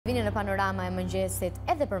Vini në panorama e mëngjesit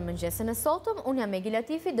edhe për mëngjesin e sotëm. Unë jam Egi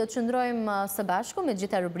Latifi, do të qëndrojmë së bashku me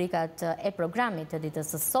gjitha rubrikat e programit të ditës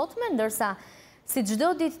së sotme, ndërsa si çdo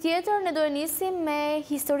ditë tjetër ne do e nisim me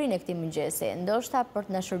historinë e këtij mëngjesi, ndoshta për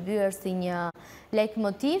të na shërbyer si një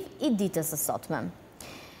leitmotiv i ditës së sotme.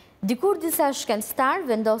 Dikur disa shkencëtar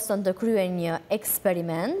vendosën të kryejnë një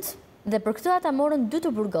eksperiment dhe për këtë ata morën 2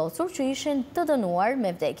 të burgosur që ishin të dënuar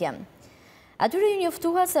me vdekje. Atyre ju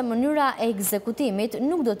njoftuha se mënyra e ekzekutimit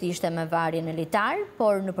nuk do të ishte me varje në litar,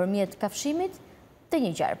 por nëpërmjet kafshimit të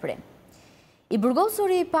një gjarpri. I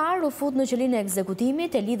burgosuri i parë u fut në qelinë e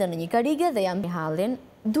ekzekutimit, e lidhen në një karige dhe jam në hallin,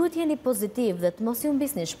 duhet jeni pozitiv dhe të mos ju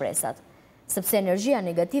mbisni shpresat, sepse energjia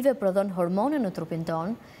negative prodhon hormone në trupin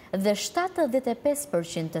ton dhe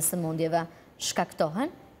 75% të sëmundjeve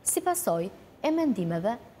shkaktohen si pasojë e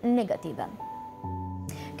mendimeve negative.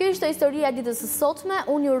 Kjo ishte historia ditës së sotme.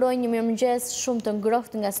 Unë ju uroj një mirëmëngjes shumë të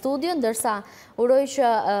ngrohtë nga studio, ndërsa uroj që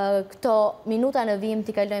këto minuta në vijim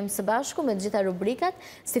t'i kalojmë së bashku me të gjitha rubrikat.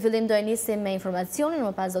 Si fillim do e nisim me informacionin,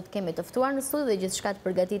 më pas do të kemi të ftuar në studio dhe gjithçka të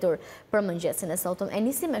përgatitur për mëngjesin e sotëm. E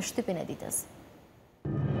nisim me shtypin e ditës.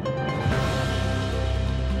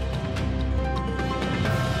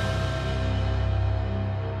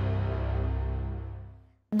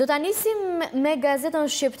 Do ta nisim me gazetën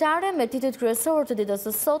shqiptare me titujt kryesor të ditës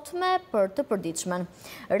së sotme për të përditshmen.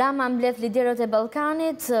 Rama mbledh liderët e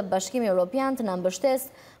Ballkanit, Bashkimi Evropian të na mbështes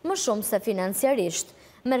më shumë se financiarisht.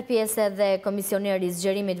 Merr pjesë edhe komisioneri i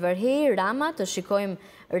zgjerimit Varhej, Rama, të shikojmë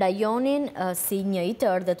rajonin si një i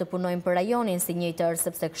tërë dhe të punojmë për rajonin si një i tërë,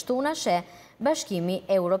 sepse kështu na sheh Bashkimi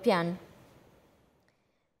Evropian.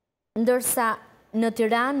 Ndërsa në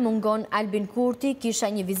Tiranë mungon Albin Kurti, kisha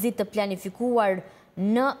një vizitë të planifikuar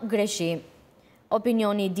në Greqi.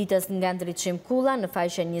 Opinioni i ditës nga Ndritshim Kulla në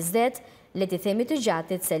faqen 20, le t'i themi të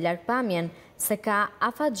gjatit se largpamjen se ka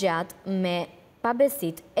afatgjat me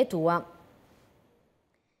pabesit e tua.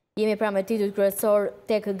 Jemi pra me titull kryesor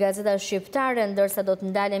tek gazeta shqiptare, ndërsa do të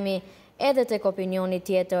ndalemi edhe tek opinioni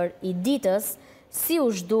tjetër i ditës, si u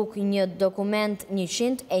zhduk një dokument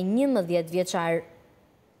 111 vjeçar.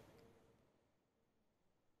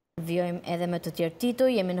 Vjojmë edhe me të tjerë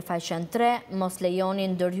tituj, jemi në faqen 3, mos lejoni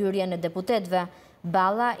ndërhyrje në deputetve,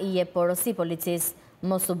 Balla i jep porosi policisë,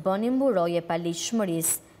 mos u bëni mburoje pa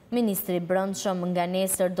ligjshmërisë. Ministri i Brendshëm nga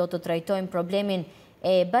nesër do të trajtojmë problemin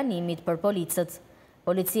e banimit për policët.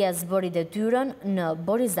 Policia zbori detyrën në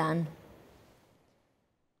Borizan.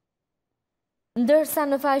 Ndërsa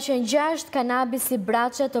në faqen 6, kanabisi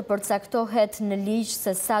braçe të përcaktohet në ligj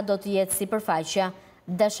se sa do të jetë sipërfaqja.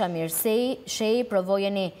 Dashamir Shehi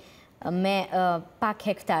provojeni me pak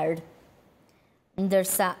hektar.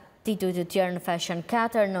 Ndërsa titujt të tjerë në faqen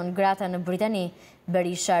 4, nën grata në Britani,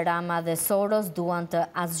 Berisha, Rama dhe Soros duan të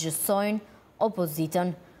asgjësojnë opozitën.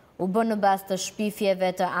 U bën në bazë të shpifjeve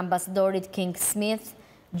të ambasadorit King Smith,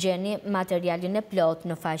 gjeni materialin e plot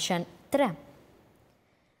në faqen 3.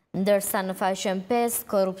 Ndërsa në faqen 5,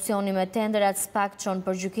 korrupsioni me tenderat SPAK çon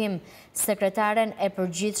për gjykim sekretaren e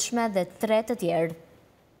përgjithshme dhe 3 të tjerë.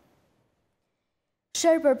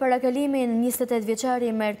 Sher për parakalimin 28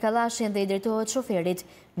 vjeçari merr kallashin dhe i drejtohet shoferit,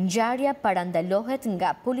 ngjarja parandalohet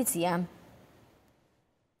nga policia.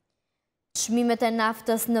 Çmimet e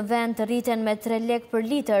naftës në vend rriten me 3 lekë për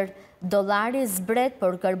litër, dollari zbret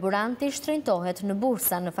por karburanti shtrenjtohet në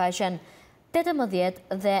bursa në faqen 18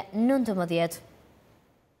 dhe 19.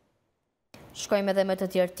 Shkojmë edhe me të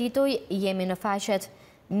tjerë tituj, jemi në faqet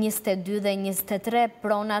 22 dhe 23,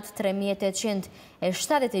 pronat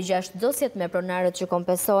 3876 dosjet me pronarët që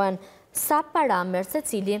kompensohen sa para merr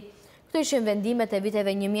secili. Këto ishin vendimet e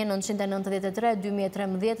viteve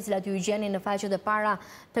 1993-2013, të cilat ju gjeni në faqet e para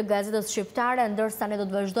të gazetës shqiptare, ndërsa ne do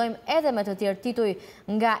të vazhdojmë edhe me të tjerë tituj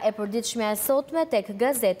nga e përditshmja e sotme tek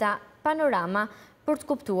gazeta Panorama, për të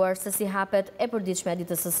kuptuar se si hapet e përditshmja e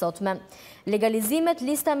ditës së sotme. Legalizimet,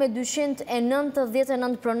 lista me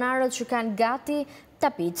 299 pronarët që kanë gati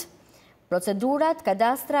tapit. Procedurat,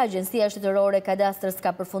 kadastra, Agjencia Shtetërore e Kadastrës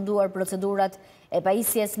ka përfunduar procedurat e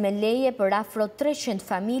pajisjes me leje për afro 300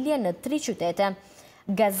 familje në 3 qytete.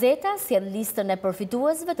 Gazeta sjell listën e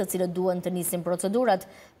përfituesve të cilët duhen të nisin procedurat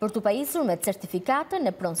për t'u pajisur me certifikatën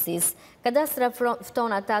e pronësisë. Kadastra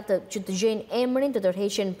fton ata që të gjejnë emrin të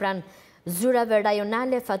tërheqin pranë zyrave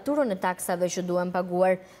rajonale faturën e taksave që duhen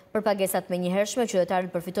paguar. Për pagesat menjëhershme,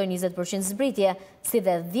 qytetarët përfitojnë 20% zbritje, si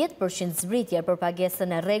dhe 10% zbritje për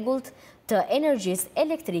pagesën e rregullt të energjisë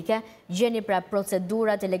elektrike. Gjeni pra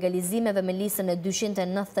procedurat e legalizimeve me listën e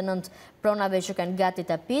 299 pronave që kanë gati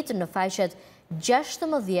tapit në faqet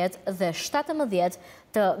 16 dhe 17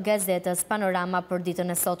 të gazetës Panorama për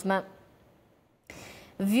ditën e sotme.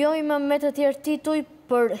 Vjojmë me të tjerë tituj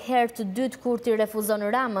për herë të dytë Kurti refuzon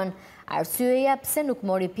Ramën, arsyeja pse nuk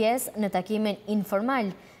mori pjesë në takimin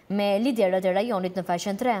informal me liderët e rajonit në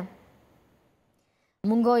faqen 3.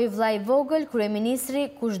 Mungoi vllai vogël,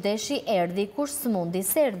 kryeministri kush deshi erdhi, kush s'mundi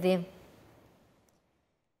s'erdhi.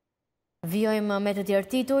 Vjojmë me të tjerë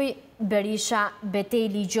tituj, Berisha betej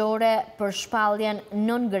ligjore për shpalljen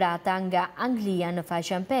non grata nga Anglia në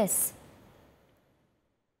faqen 5.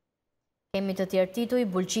 Kemi të tjerë tituj,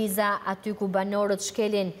 Bulqiza aty ku banorët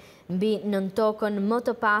shkelin mbi nën tokën më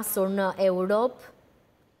të pasur në Europë.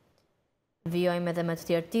 Vjojmë edhe me të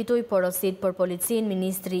tjerë tituj, porosit për policin,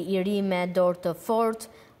 ministri i ri me dorë të fortë,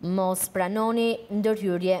 mos pranoni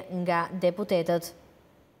ndërhyrje nga deputetët.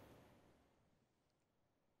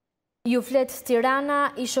 Ju flet Tirana,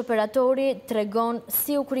 ish operatori tregon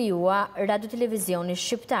si u krijua radio-televizioni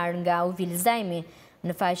shqiptar nga Uvil Zajmi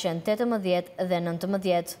në faqen 18 dhe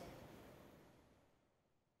 19.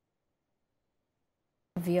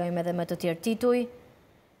 Vjojmë edhe me të tjerë tituj,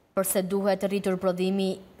 përse duhet rritur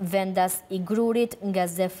prodhimi vendas i grurit nga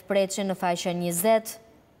Zef Preçi në faqen 20,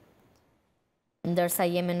 ndërsa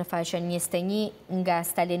jemi në faqen 21 nga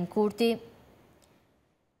Stalin Kurti,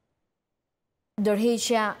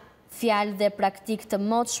 ndërheqja fjalë dhe praktik të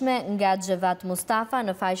motshme nga Xhevat Mustafa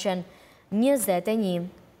në faqen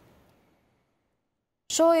 21.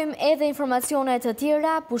 Shohim edhe informacione të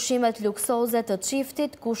tjera, pushimet luksoze të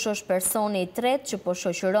çiftit, kush është personi i tretë që po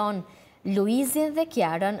shoqëron Luizin dhe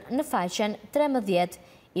Kiarën në faqen 13,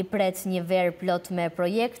 i pret një verë plot me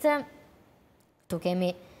projekte. Tu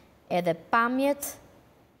kemi edhe pamjet.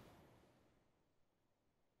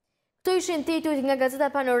 Këto ishin titujt nga Gazeta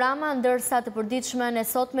Panorama, ndërsa të përditshme në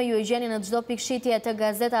sotme ju i gjeni në çdo pikëshitje të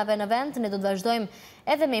gazetave në vend. Ne do të vazhdojmë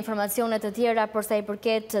edhe me informacione të tjera përsa i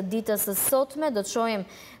përket ditës së sotme. Do të shohim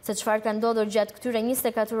se çfarë ka ndodhur gjatë këtyre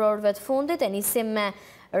 24 orëve të fundit. E nisim me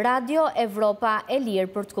Radio Evropa e Lirë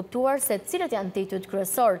për të kuptuar se cilët janë titujt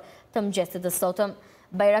kryesor të mëngjesit të sotëm.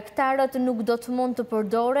 Bajraktarët nuk do të mund të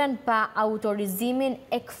përdoren pa autorizimin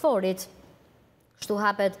e KFOR-it. Kështu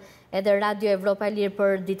hapet edhe Radio Evropa e Lirë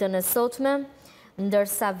për ditën e sotme,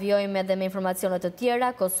 ndërsa vjojmë edhe me informacionet të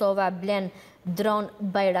tjera. Kosova blen dron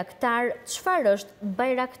Bajraktar. Çfarë është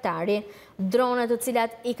Bajraktari? Dronet të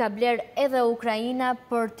cilat i ka bler edhe Ukraina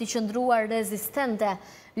për të qëndruar rezistente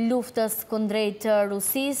luftës kundrejt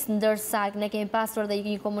Rusis, ndërsa ne kemi pasur edhe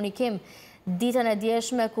një komunikim ditën e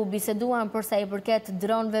djeshme ku biseduan përsa i përket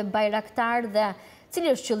dronëve Bajraktar dhe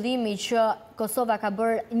cili është qëllimi që Kosova ka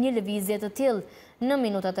bërë një lëvizje të tillë në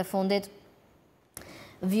minutat e fundit.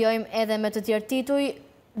 Vjojmë edhe me të tjerë tituj,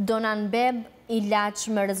 Donan Beb ilaç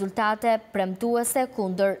me rezultate premtuese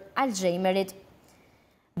kundër Alzheimerit.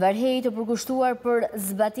 Varhej të përkushtuar për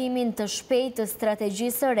zbatimin të shpejtë të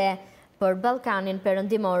strategjisë së re për Ballkanin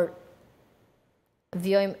Perëndimor.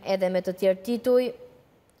 Vjojmë edhe me të tjerë tituj,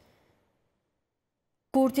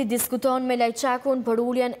 Kurti diskuton me Lajçakun për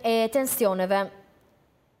uljen e tensioneve.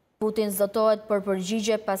 Putin zotohet për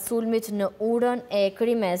përgjigje pas sulmit në urën e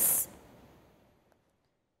Krimes.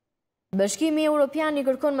 Bashkimi Evropian i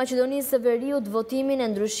kërkon Maqedonisë së Veriut votimin e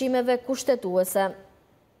ndryshimeve kushtetuese.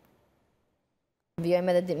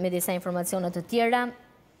 Vjojmë edhe me disa informacione të tjera.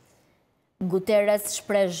 Guterres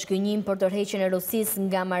shpreh zhgënjim për tërheqjen e Rusisë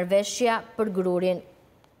nga marrëveshja për grurin.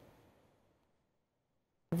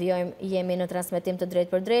 Jemi në transmetim të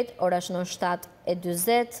drejt për drejt, ora është në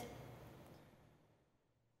 7:40.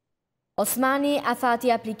 Osmani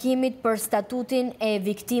afati aplikimit për statutin e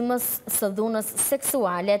viktimës së dhunës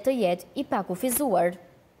seksuale të jetë i pakufizuar.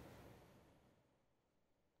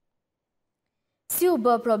 Si u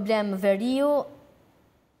bë problem Veriu,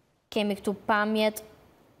 kemi këtu pamjet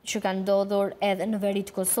që kanë ndodhur edhe në veri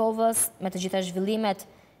të Kosovës, me të gjitha zhvillimet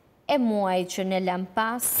e muajit që ne lam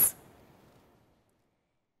pas.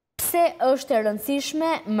 Pse është e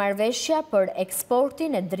rëndësishme marrëveshja për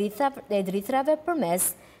eksportin e drithrave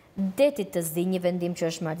përmes detit të zi, një vendim që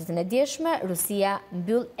është marrë ditën e djeshme, Rusia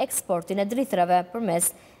mbyll eksportin e drithrave përmes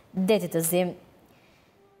detit të zi.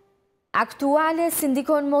 Aktuale si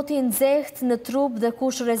ndikon moti i nxehtë në trup dhe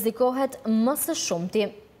kush rrezikohet më së shumti.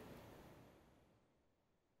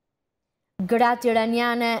 Gratë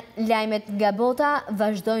iraniane, lajmet nga bota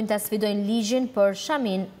vazhdojnë ta sfidojnë ligjin për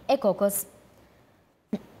shamin e kokës.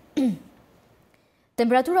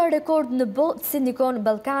 Temperatura rekord në botë si ndikon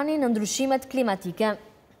Ballkanin në ndryshimet klimatike.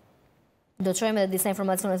 Do të shohim edhe disa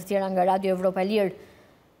informacione të tjera nga Radio Evropa e Lirë.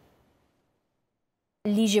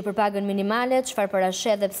 Ligji për pagën minimale, çfarë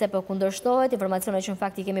parashet dhe pse po kundërshtohet, informacione që në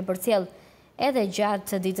fakt i kemi përcjell edhe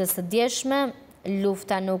gjatë ditës së djeshme.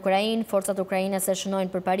 Lufta në Ukrainë, forcat ukrainase shënojnë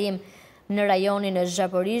përparim në rajonin e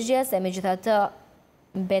Zaporizhjes, e megjithatë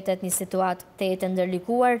Mbetet një situatë të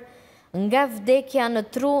ndërlikuar, nga vdekja në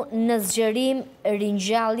tru në zgjerim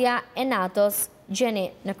ringjallja e NATO-s. Gjeni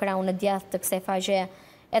në krahun e djathtë të kësaj faqeje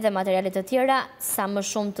edhe materialet të tjera, sa më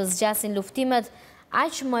shumë të zgjasin luftimet,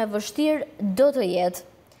 aq më e vështirë do të jetë.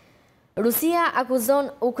 Rusia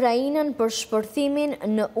akuzon Ukrainën për shpërthimin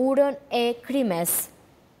në urën e Krimes.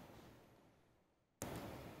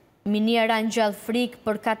 Miniera ngjall frikë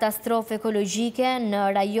për katastrofë ekologjike në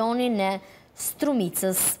rajonin e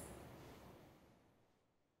Strumicës.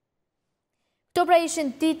 Këto pra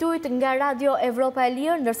ishin titujt nga Radio Evropa e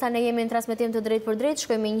Lirë, ndërsa ne jemi në transmetim të drejtë për drejtë,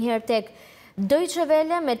 shkojmë njëherë tek Deutsche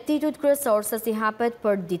Welle me titujt kryesor se si hapet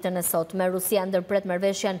për ditën e sotme. Rusia ndërpret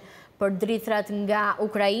marrëveshjen për drithrat nga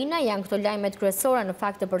Ukraina, janë këto lajmet kryesore në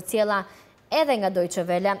fakt të përcjella edhe nga Deutsche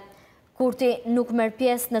Welle. Kurti nuk merr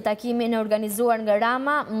pjesë në takimin e organizuar nga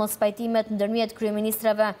Rama, mos pajtimet ndërmjet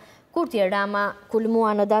kryeministrave Kurti e Rama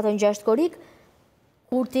kulmua në datën 6 korrik.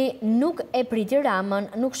 Kurti nuk e priti Ramën,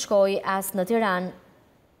 nuk shkoi as në Tiranë.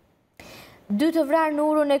 2 të vrarë në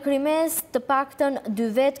urën e Krimes, të paktën 2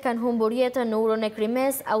 vetë kanë humbur jetën në urën e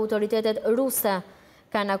Krimes, autoritetet ruse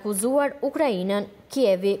kanë akuzuar Ukrainën,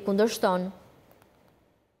 Kievi kundërshton.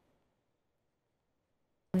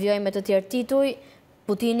 Vjojmë me të tjerë tituj,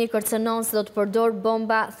 Putini kërcënon se do të përdor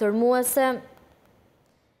bomba thërmuese.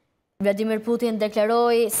 Vladimir Putin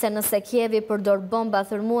deklaroi se nëse Kievi përdor bomba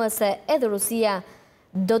thërmuese, edhe Rusia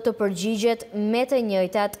do të përgjigjet me të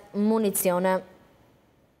njëjtat municione.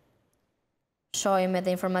 Shohim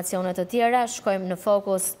edhe informacionet të tjera, shkojmë në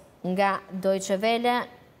fokus nga Deutsche Welle.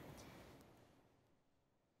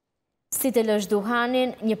 Si të lësh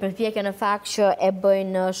duhanin, një përpjekje në fakt që e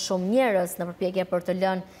bëjnë shumë njerëz në përpjekje për të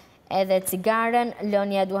lënë edhe cigaren.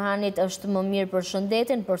 Lënia e duhanit është më mirë për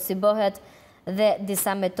shëndetin, por si bëhet dhe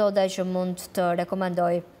disa metoda që mund të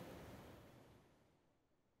rekomandoj.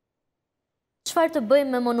 Çfarë të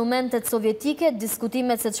bëjmë me monumentet sovjetike?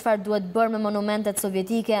 Diskutimet se çfarë duhet bërë me monumentet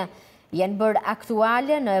sovjetike janë bërë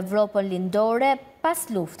aktuale në Evropën lindore pas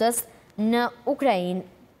luftës në Ukrainë.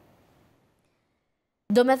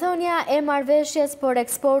 Domethënia e marrëveshjes për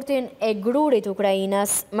eksportin e grurit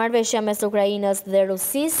Ukrainës, marrëveshja mes Ukrainës dhe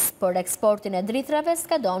Rusisë për eksportin e drithrave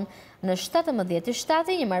skadon në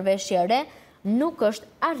 17 një marrëveshje e re nuk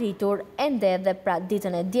është arritur ende dhe pra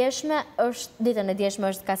ditën e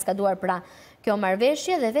djeshme është kaskaduar pra kjo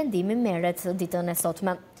marrëveshje dhe vendimi merret ditën e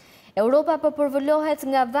sotme. Europa po përvëllohet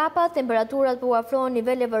nga vapa, temperaturat po afrohen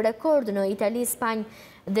niveleve rekord në Itali, Spanjë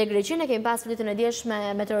dhe Greqi. Ne kemi pasur ditën e djeshme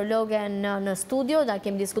meteorologe në studio, da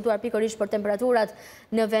kemi diskutuar pikërisht për temperaturat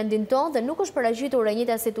në vendin tonë dhe nuk është paraqitur e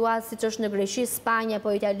njëjta situatë siç është në Greqi, Spanjë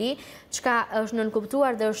apo Itali, çka është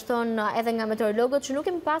nënkuptuar dhe është thënë edhe nga meteorologët që nuk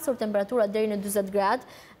kemi pasur temperaturat deri në 40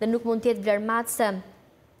 gradë dhe nuk mund të jetë vlermatse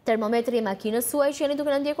termometri i makinës suaj që jeni duke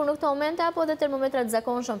në ndjekur në këto momente, apo dhe termometrat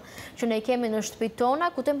zakonshëm që ne kemi në shtëpitë tona,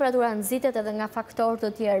 ku temperatura nxitet edhe nga faktorë të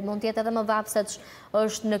tjerë, mund të jetë edhe më vapset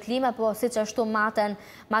është në klimë, apo siç ashtu maten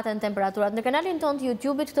temperaturat. Në kanalin tonë të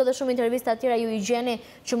YouTube-it këto dhe shumë intervista të tjera ju i gjeni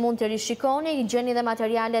që mund të rishikoni, i gjeni dhe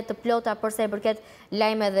materiale të plota për sa i përket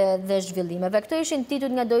lajme dhe zhvillimeve. Këto ishin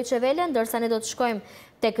titujt nga Deutsche Welle, ndërsa ne do të shkojmë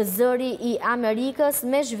tek zëri i Amerikës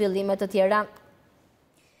me zhvillime të tjera.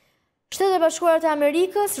 Shtetet e Bashkuara të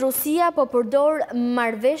Amerikës, Rusia po përdor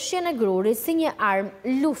marrëveshjen e grurit si një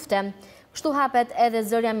armë lufte. Kështu hapet edhe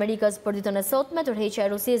zëri i Amerikës për ditën e sotme, tërheqja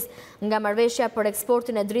e Rusisë nga marrëveshja për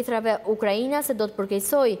eksportin e drithrave ukrainase do të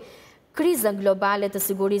përkeqësojë krizën globale të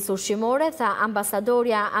sigurisë ushqimore, tha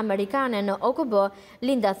ambasadorja amerikane në OKB,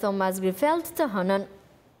 Linda Thomas-Greenfield të hënën.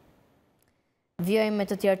 Vjojmë me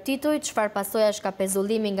të tjerë tituj, çfarë pasojash ka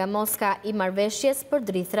pezullimi nga Moska i marrëveshjes për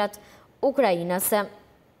drithrat ukrainase.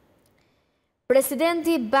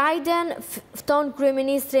 Presidenti Biden fton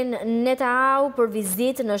kryeministrin Netanyahu për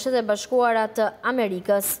vizitë në Shtetet e Bashkuara të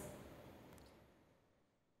Amerikës.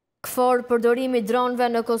 KFOR përdorimi dronëve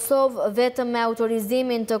në Kosovë vetëm me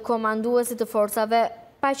autorizimin të komanduesit të forcave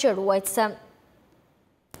paqëruajtëse.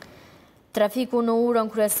 Trafiku në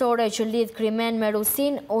urën kryesore që lidh Krimen me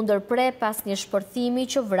Rusinë u ndërpre pas një shpërthimi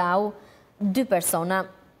që vrau 2 persona.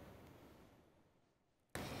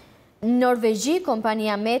 Në Norvegji,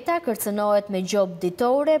 kompania Meta kërcënohet me gjobë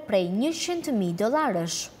ditore prej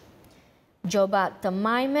 $100.000. Gjoba të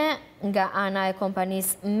majme nga ana e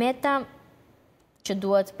kompanisë Meta, që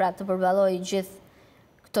duhet pra të përballojë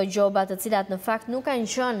gjithë këto gjoba të cilat në fakt nuk kanë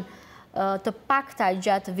qenë të pakta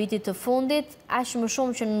gjatë vitit të fundit, aq më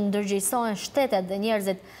shumë që ndërgjegjësohen shtetet dhe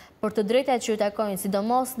njerëzit për të drejtat që i takojnë,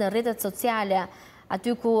 sidomos në rrjetet sociale,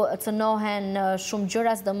 aty ku cënohen shumë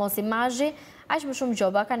gjëra, sidomos imazhi, aq më shumë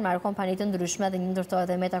gjoba kanë marrë kompani të ndryshme dhe një ndërtohet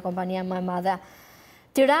edhe Meta, kompania më e madhe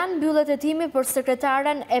Tiranë mbyllet hetimi për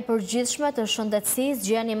sekretaren e përgjithshme të shëndetësisë,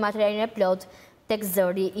 gjeni materialin e plot tek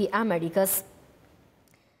zëri i Amerikës.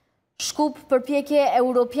 Shkup përpjekje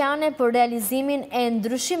europiane për realizimin e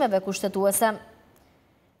ndryshimeve kushtetuese.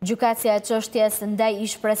 Gjykatësia e çështjes ndaj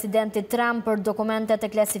ish-presidentit Trump për dokumentet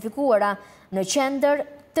e klasifikuara në qendër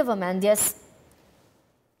të vëmendjes.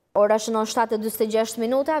 Ora shënon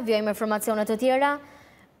 7:46, vjojmë informacione të tjera.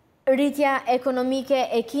 Rritja ekonomike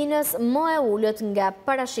e Kinës më e ulët nga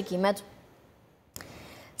parashikimet.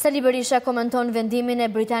 Sali Berisha komenton vendimin e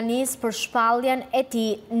Britanisë për shpalljen e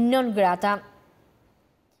tij non grata.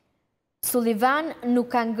 Sullivan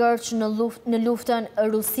nuk ka ngërç në luftën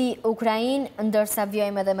Rusi-Ukrainë, ndërsa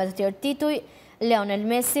vjojmë edhe me të tjerë tituj, Lionel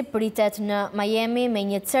Messi pritet në Miami me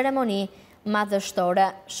një ceremoni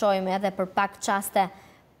madhështore. Shohim edhe për pak çaste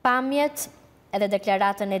pamjet edhe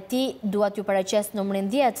deklaratën e tij, duat ju paraqes numrin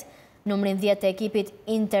 10, numrin 10 të ekipit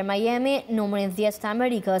Inter Miami, numrin 10 të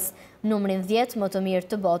Amerikës, numrin 10 më të mirë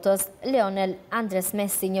të botës. Lionel Andres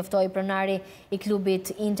Messi njoftoi pronari i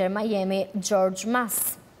klubit Inter Miami, George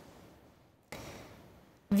Mas.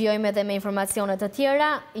 Vjojmë edhe me informacionet të tjera,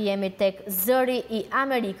 jemi tek zëri i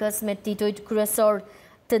Amerikës me titujt kryesor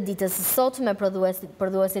të ditës së sotme.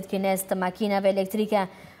 Prodhuesit kinez të makinave elektrike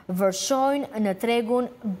vërshojnë në tregun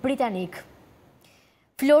britanik.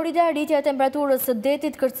 Florida, rritja e temperaturës së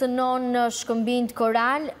detit kërcënon në shkëmbinjt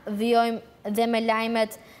koral. Vjojmë dhe me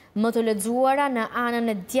lajmet më të lexuara në anën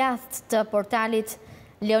e djathtë të portalit.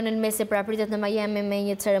 Lionel Messi prapritet në Miami me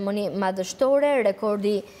një ceremoni madhështore,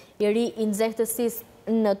 rekordi i ri i nxehtësisë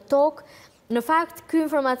në tokë. Në fakt, ky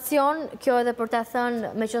informacion, kjo edhe për ta thënë,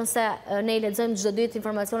 meqense ne i lexojmë çdo ditë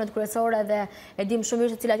informacionet kryesore dhe e dim shumë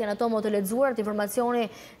mirë se cilat janë ato më të lexuara, informacioni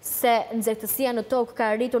se nxehtësia në tokë ka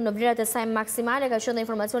arritur në vlerat e saj maksimale, ka qenë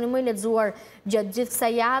informacioni më i lexuar gjatë gjithë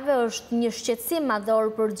kësaj jave, është një shqetësim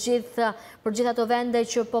madhor për gjithë ato vende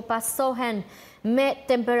që po pasohen me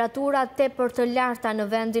temperatura tepër të larta në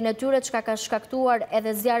vendin e tyre, çka ka shkaktuar edhe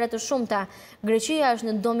zjarre të shumta. Greqia është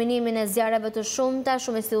në dominimin e zjarreve të shumta,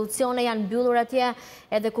 shumë institucione janë mbyllur atje,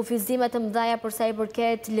 edhe kufizime të mëdha për sa i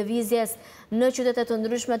përket lëvizjes në qytete të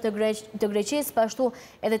ndryshme të Greqisë, po ashtu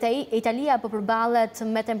edhe Italia po përballet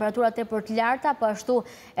me temperatura tepër të larta, po ashtu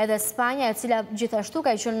edhe Spanja, e cila gjithashtu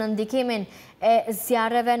ka qenë në ndikimin e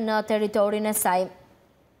zjarreve në territorin e saj.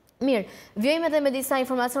 Mirë, vjojmë edhe me disa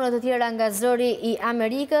informacionet të tjera nga zëri i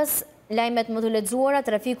Amerikës, lajmet më të lexuara,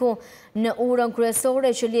 trafiku në urën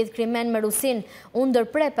kryesore që lidh Krimen me Rusin u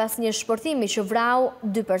ndërpre pas një shpërthimi që vrau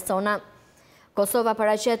 2 persona. Kosova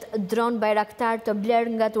paraqet dron bajraktar të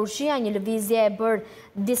bler nga Turqia, një lëvizje e bërë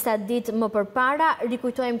disa ditë më përpara.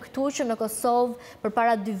 Rikujtojmë këtu që në Kosovë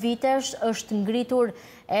përpara 2 vitesh është ngritur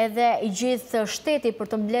edhe i gjithë shteti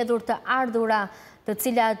për të mbledhur të ardhura të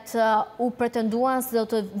cilat u pretenduan se do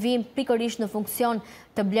të vinë pikërisht në funksion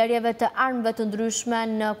të blerjeve të armëve të ndryshme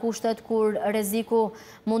në kushtet kur rreziku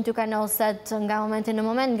mund t'ju kanoset nga momenti në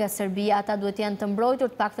moment nga Serbia. Ata duhet jenë të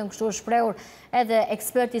mbrojtur, të paktën kështu është shprehur edhe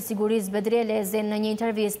eksperti i sigurisë Bedri Elezi në një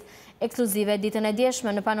intervistë ekskluzive ditën e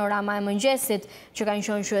djeshme në Panorama e mëngjesit, që kanë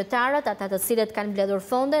qenë qytetarët, ata të cilët kanë mbledhur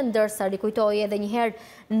fonde, ndërsa rikujtoi edhe një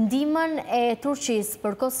herë ndihmën e Turqisë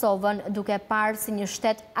për Kosovën, duke parë si një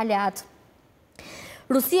shtet aleat.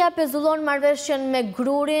 Rusia pezullon marrëveshjen me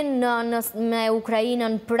grurin me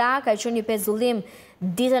Ukrainën pra, ka qenë një pezullim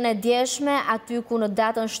ditën e djeshme, aty ku në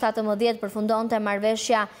datën 17 përfundonte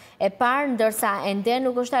marrëveshja e parë, ndërsa ende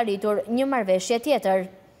nuk është arritur një marrëveshje tjetër.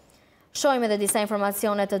 Shohim edhe disa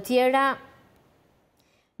informacione të tjera.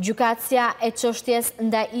 Gjykatësia e çështjes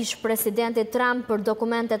ndaj ish-presidentit Trump për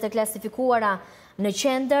dokumentet e klasifikuara në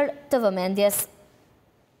qendër të vëmendjes.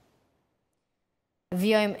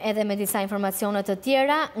 Vjojmë edhe me disa informacionet të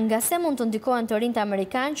tjera, nga se mund të ndikojnë të rinjtë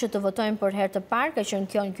amerikanë që të votojnë për herë të parë, ka qenë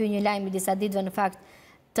kjo një lajm i disa ditëve në fakt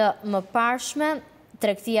të mëparshme.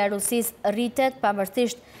 Tregtia e Rusisë rritet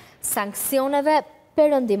pavarësisht sanksioneve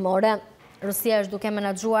perëndimore. Rusia është duke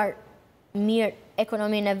menaxhuar mirë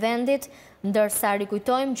ekonominë e vendit, ndërsa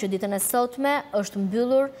rikujtojmë që ditën e sotme është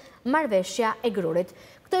mbyllur marrëveshja e grurit.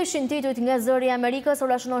 Këto ishin titujt nga zëri i Amerikës,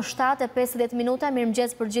 ora shënon 7:50.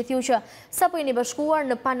 Mirëmëngjes për gjithë ju që sapo jeni bashkuar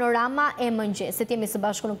në Panorama e mëngjesit. Jemi së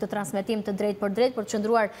bashku në këtë transmetim të drejtë për drejtë për të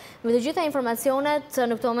qëndruar me të gjitha informacionet.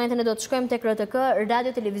 Në këtë moment ne do të shkojmë tek RTK,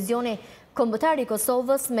 Radio Televizioni Kombëtar i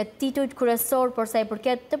Kosovës, me titujt kryesor për sa i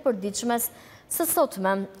përket të përditshmes së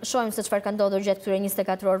sotme. Shohim se çfarë ka ndodhur gjatë këtyre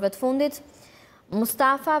 24 orëve të fundit.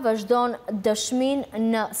 Mustafa vazhdon dëshminë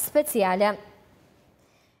në speciale.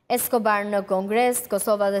 Escobar në Kongres,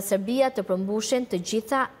 Kosova dhe Serbia të përmbushin të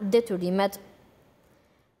gjitha detyrimet.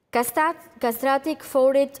 Kastrati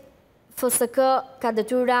Kforit FSK ka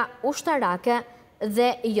detyra ushtarake dhe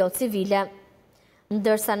jo civile.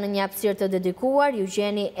 ndërsa në një hapësirë të dedikuar ju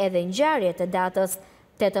gjeni edhe ngjarje të datës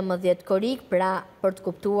 18 korrik, pra për të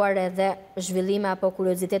kuptuar edhe zhvillime apo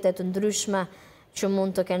kuriozitete të ndryshme që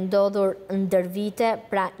mund të kenë ndodhur ndër vite,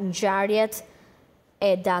 pra ngjarjet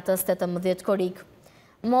e datës 18 korrik.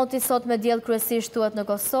 Moti sot me diell kryesisht thuhet në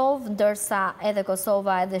Kosovë, ndërsa edhe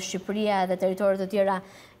Kosova, edhe Shqipëria, edhe territoret të tjera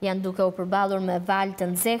janë duke u përballur me val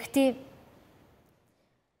të nxehti.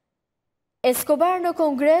 Escobar në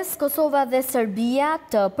Kongres, Kosova dhe Serbia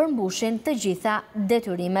të përmbushin të gjitha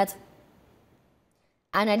detyrimet.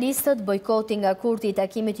 Analistët bojkoti nga kurti i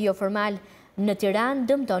takimit jo formal në Tiranë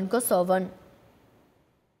dëmton Kosovën.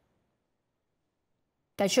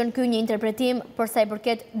 Ka qenë ky një interpretim për sa i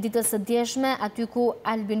përket ditës së djeshme, aty ku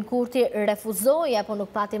Albin Kurti refuzoi apo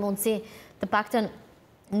nuk pati mundësi, të paktën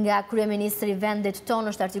nga kryeministri i vendit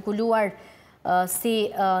tonë është artikuluar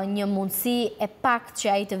si një mundësi e pakt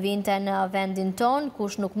që ai të vinte në vendin tonë,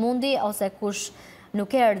 kush nuk mundi ose kush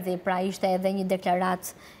nuk erdhi, pra ishte edhe një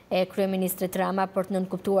deklarat e kryeministrit Rama për të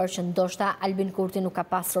nënkuptuar që ndoshta Albin Kurti nuk ka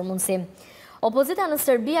pasur mundësi. Opozita në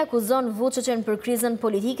Serbi akuzon Vučićin për krizën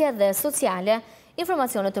politike dhe sociale.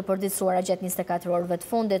 Informacionet të përditësuara gjatë 24 orëve të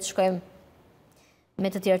fundit. Shkojmë me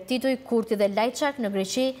të tjerë tituj, Kurti dhe Lajçak në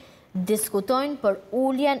Greqi diskutojnë për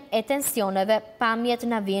uljen e tensioneve, pamjet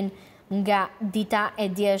na vijnë nga dita e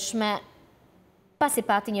djeshme, pasi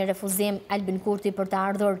pati një refuzim Albin Kurti për të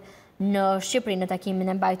ardhur në Shqipëri në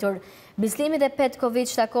takimin e mbajtur. Bislimi dhe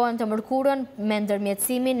Petković takohen të mërkurën me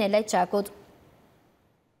ndërmjetësimin e Lajçakut.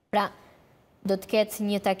 Pra, do të ketë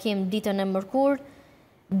një takim ditën e mërkurë.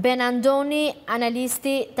 Ben Andoni,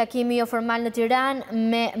 analisti, takimi jo formal në Tiranë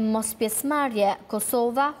me mos pjesëmarrje,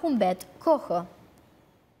 Kosova humbet kohë.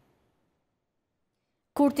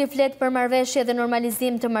 Kurti flet për marrëveshje dhe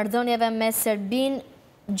normalizim të marrëdhënieve me Serbinë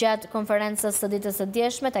gjatë konferencës së ditës së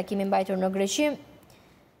djeshme, takimi mbajtur në Greqi.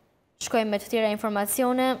 Shkojmë me të tjera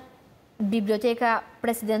informacione. Biblioteka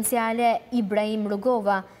presidenciale Ibrahim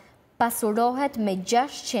Rugova pasurohet me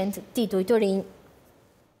 600 tituj të rinj.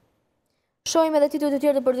 Shohim edhe titujt e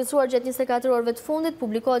tjerë të përditësuar gjatë 24 orëve të fundit,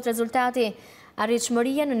 publikohet rezultati,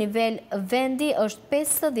 arritshmëria në nivel vendi është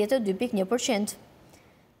 52.1%.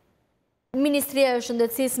 Ministria e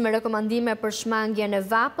Shëndetësisë me rekomandime për shmangjen e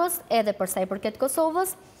vapës edhe për sa i përket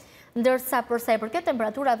Kosovës, ndërsa për sa i përket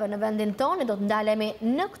temperaturave në vendin tonë do të ndalemi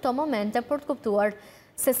në këto momente për të kuptuar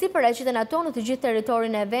se si paraqiten ato në të gjithë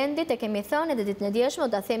territorin e vendit. E kemi thënë edhe ditën e djeshme,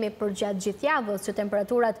 do ta themi për gjatë gjithë javës që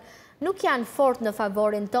temperaturat nuk janë fort në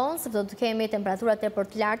favorin tonë, sepse do të kemi temperaturat tepër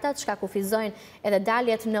të larta, çka kufizojnë edhe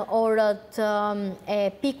daljet në orët e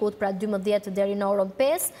pikut, pra 12 deri në orën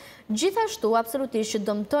 5. Gjithashtu, absolutisht që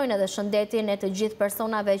dëmtojnë edhe shëndetin e të gjithë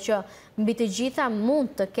personave që mbi të gjitha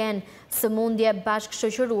mund të kenë sëmundje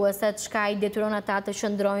bashkëshoqëruese, çka i detyron ata të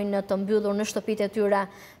qëndrojnë të mbyllur në shtëpitë e tyre,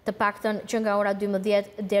 të paktën që nga ora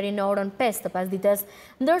 12 deri në orën 5 të pasdites.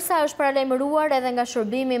 Ndërsa është paralajmëruar edhe nga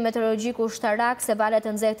shërbimi meteorologjik ushtarak se valet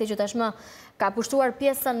e nxehtë që tashmë ka pushtuar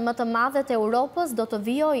pjesën më të madhe të Europës do të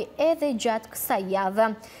vijojë edhe gjatë kësaj jave.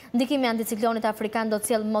 Ndikimi i anticiklonit afrikan do të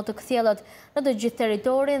sjellë mo të kthjellët në të gjithë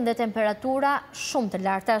territorin dhe temperatura shumë të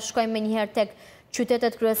larta. Shkojmë menjëherë tek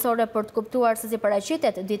qytetet kryesore për të kuptuar se si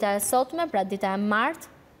paraqitet dita e sotme, pra dita e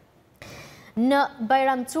martë. Në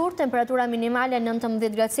Bajramçur, temperatura minimale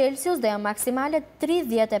 19 gradë Celsius dhe maksimale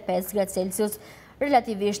 35 gradë Celsius.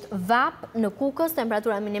 Relativisht vap në Kukës,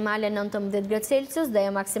 temperatura minimale 19 gradë Celsius dhe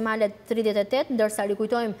maksimale 38, ndërsa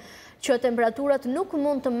rikujtojmë që temperaturat nuk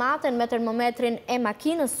mund të maten me termometrin e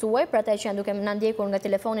makinës suaj, pra ata që janë duke na ndjekur nga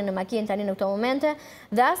telefoni në makinë tani në këto momente,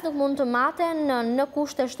 dhe as nuk mund të maten në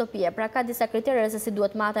kushte shtëpie. Pra ka disa kritere se si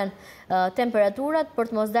duhet maten temperaturat për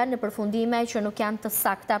të mos dalë në përfundime që nuk janë të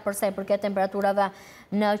sakta për sa i përket temperaturave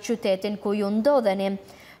në qytetin ku ju ndodheni.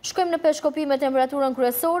 Shkojmë në Peshkopi me temperaturën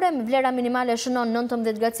kryesore, me vlera minimale shënon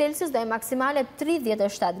 19 gradë Celsius dhe maksimale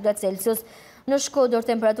 37 gradë Celsius. Në Shkodër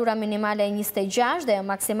temperatura minimale 26 dhe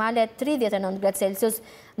maksimale 39 gradë Celsius.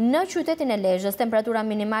 Në qytetin e Lezhës temperatura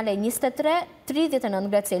minimale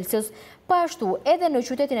 23-39 gradë Celsius. Po ashtu edhe në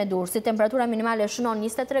qytetin e Durrësit temperatura minimale shënon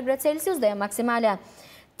 23 gradë Celsius dhe maksimale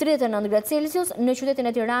 39 gradë Celsius. Në qytetin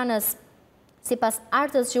e Tiranës, sipas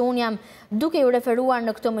artës që unë jam duke ju referuar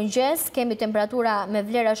në këtë mëngjes, kemi temperatura me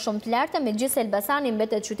vlera shumë të larta, megjithëse Elbasani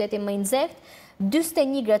mbetet qyteti më i nxehtë,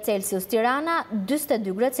 21 gradë Celsius Tirana,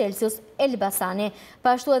 22 gradë Celsius Elbasani.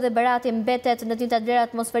 Pashtu edhe Berati mbetet në të njëjtat vlera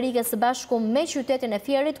atmosferike së bashku me qytetin e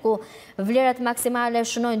Fierit, ku vlerat maksimale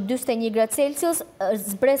shënojnë 21 gradë Celsius,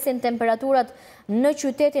 zbresin temperaturat në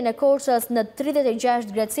qytetin e Korçës në 36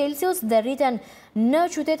 gradë Celsius dhe rriten në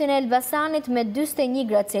qytetin e Elbasanit me 21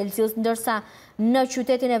 gradë Celsius, ndërsa në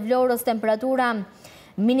qytetin e Vlorës temperatura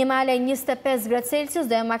minimale 25 gradë Celsius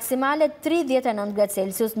dhe maksimale 39 gradë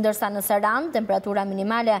Celsius, ndërsa në Saran temperatura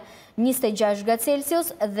minimale 26 gradë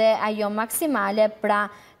Celsius dhe ajo maksimale pra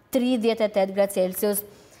 38 gradë Celsius.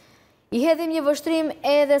 I hedhim një vështrim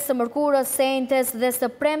edhe së mërkurës, së enjtes dhe së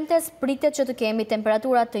premtes, pritet që të kemi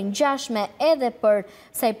temperatura të ngjashme edhe për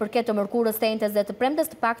sa i përket të mërkurës, të enjtes dhe të premtes,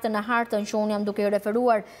 të paktën në hartën që unë jam duke ju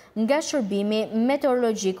referuar nga shërbimi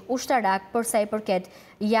meteorologjik ushtarak për sa i përket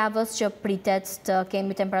javës që pritet të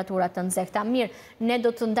kemi temperatura të nxehta. Mirë, ne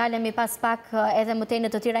do të ndalemi pas pak edhe më tej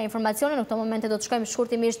në të tjera informacione. Në këto momente do të shkojmë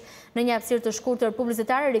shkurtimisht në një hapësirë të shkurtër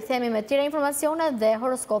publicitare, rikthehemi me të tjera informacione dhe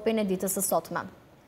horoskopin e ditës së sotme.